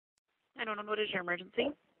911, what is your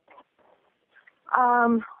emergency?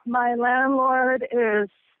 My landlord is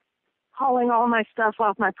hauling all my stuff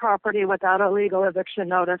off my property without a legal eviction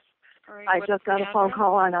notice. All right, I just got a phone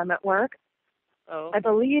call and I'm at work. Oh. I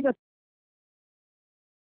believe it's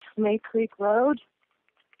May Creek Road.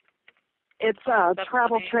 It's a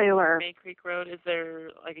travel trailer. May Creek Road. Is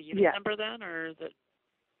there like a unit number then, or is it?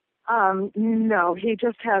 No, he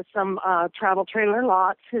just has some travel trailer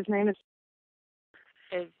lots. His name is.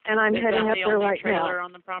 And I'm heading up there right now. Is that the only trailer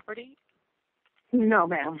on the property? No,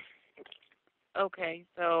 ma'am. Okay,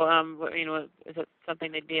 so is it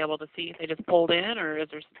something they'd be able to see if they just pulled in, or is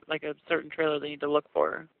there like a certain trailer they need to look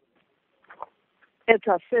for? It's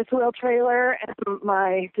a fifth wheel trailer and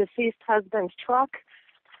my deceased husband's truck.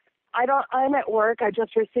 I'm at work. I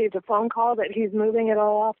just received a phone call that he's moving it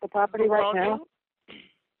all off the property right now.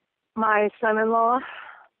 My son-in-law.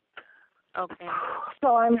 Okay.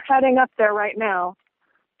 So I'm heading up there right now.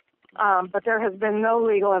 But there has been no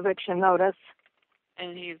legal eviction notice.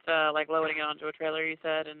 And he's like loading it onto a trailer, you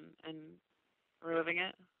said, and removing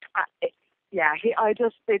it? Yeah,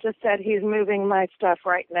 they just said he's moving my stuff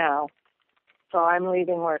right now. So I'm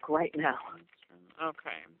leaving work right now.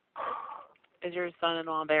 Okay. Is your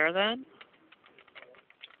son-in-law there then?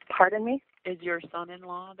 Pardon me? Is your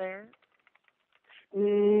son-in-law there?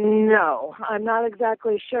 No, I'm not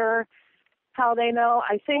exactly sure how they know.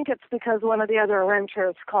 I think it's because one of the other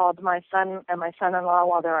renters called my son and my son-in-law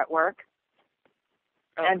while they're at work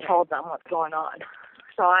and told them what's going on.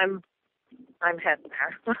 So I'm heading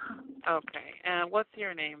there. Okay. And what's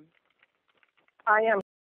your name? I am.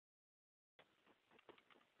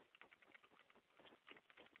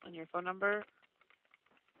 And your phone number?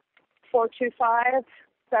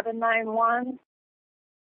 425-791.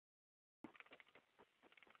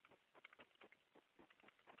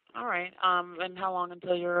 All right. And how long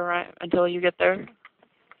until you get there?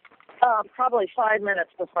 Probably 5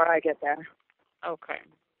 minutes before I get there. Okay.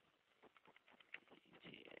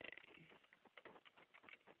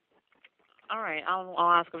 All right. I'll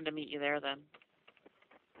ask them to meet you there then.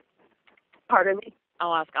 Pardon me?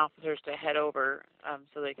 I'll ask officers to head over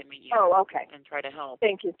so they can meet you. Oh, okay. And try to help.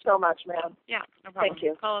 Thank you so much, ma'am. Yeah, no problem. Thank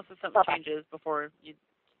you. Call us if something changes before you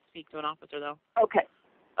speak to an officer, though. Okay.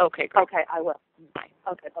 Okay, great. Okay, I will. Bye.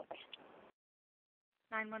 Okay, bye-bye.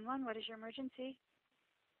 911, what is your emergency?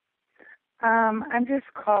 I'm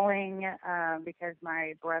just calling because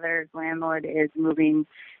my brother's landlord is moving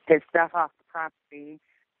his stuff off the property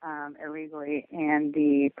illegally, and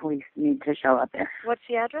the police need to show up there. What's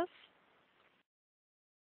the address?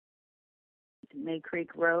 May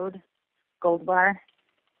Creek Road, Gold Bar.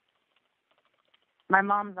 My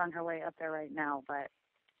mom's on her way up there right now, but...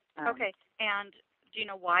 Okay, and do you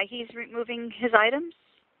know why he's removing his items?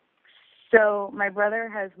 So my brother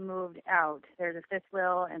has moved out. There's a fifth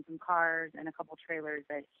wheel and some cars and a couple trailers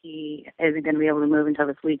that he isn't going to be able to move until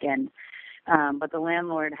this weekend. But the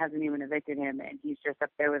landlord hasn't even evicted him, and he's just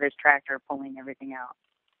up there with his tractor pulling everything out.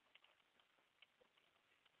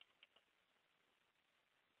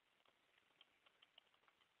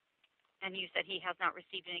 And you said he has not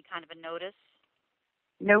received any kind of a notice?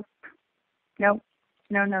 Nope. No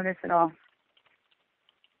notice at all.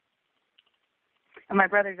 And my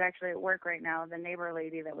brother's actually at work right now. The neighbor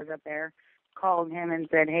lady that was up there called him and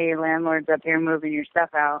said, hey, landlord's up here moving your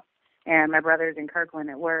stuff out. And my brother's in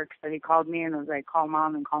Kirkland at work, so he called me and was like, call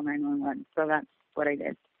Mom and call 911. So that's what I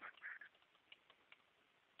did.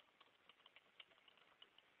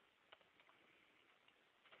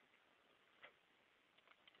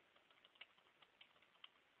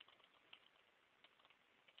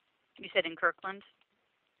 You said in Kirkland?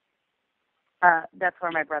 That's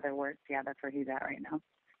where my brother works. Yeah, that's where he's at right now.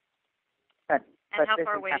 But how this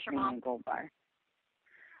far is away is your happening mom? in Gold Bar.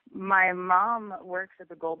 My mom works at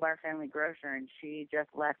the Gold Bar Family Grocer, and she just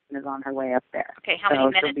left and is on her way up there. Okay, how many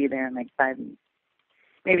minutes? So she'll be there in like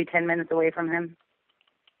maybe 10 minutes away from him.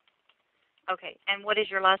 Okay, and what is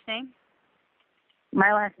your last name?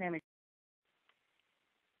 My last name is...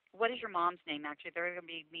 What is your mom's name, actually? They're going to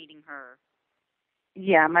be meeting her.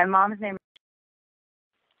 Yeah, my mom's name is...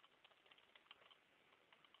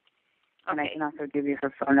 Okay. And I can also give you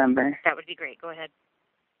her phone number. That would be great. Go ahead.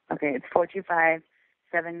 Okay, it's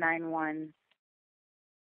 425-791.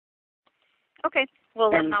 Okay.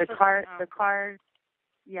 Well, and the cars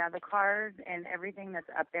and everything that's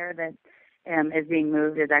up there that is being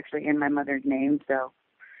moved is actually in my mother's name. So.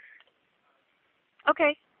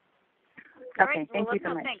 Okay. Okay. Thank you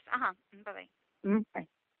so much. Thanks. Bye bye. Bye.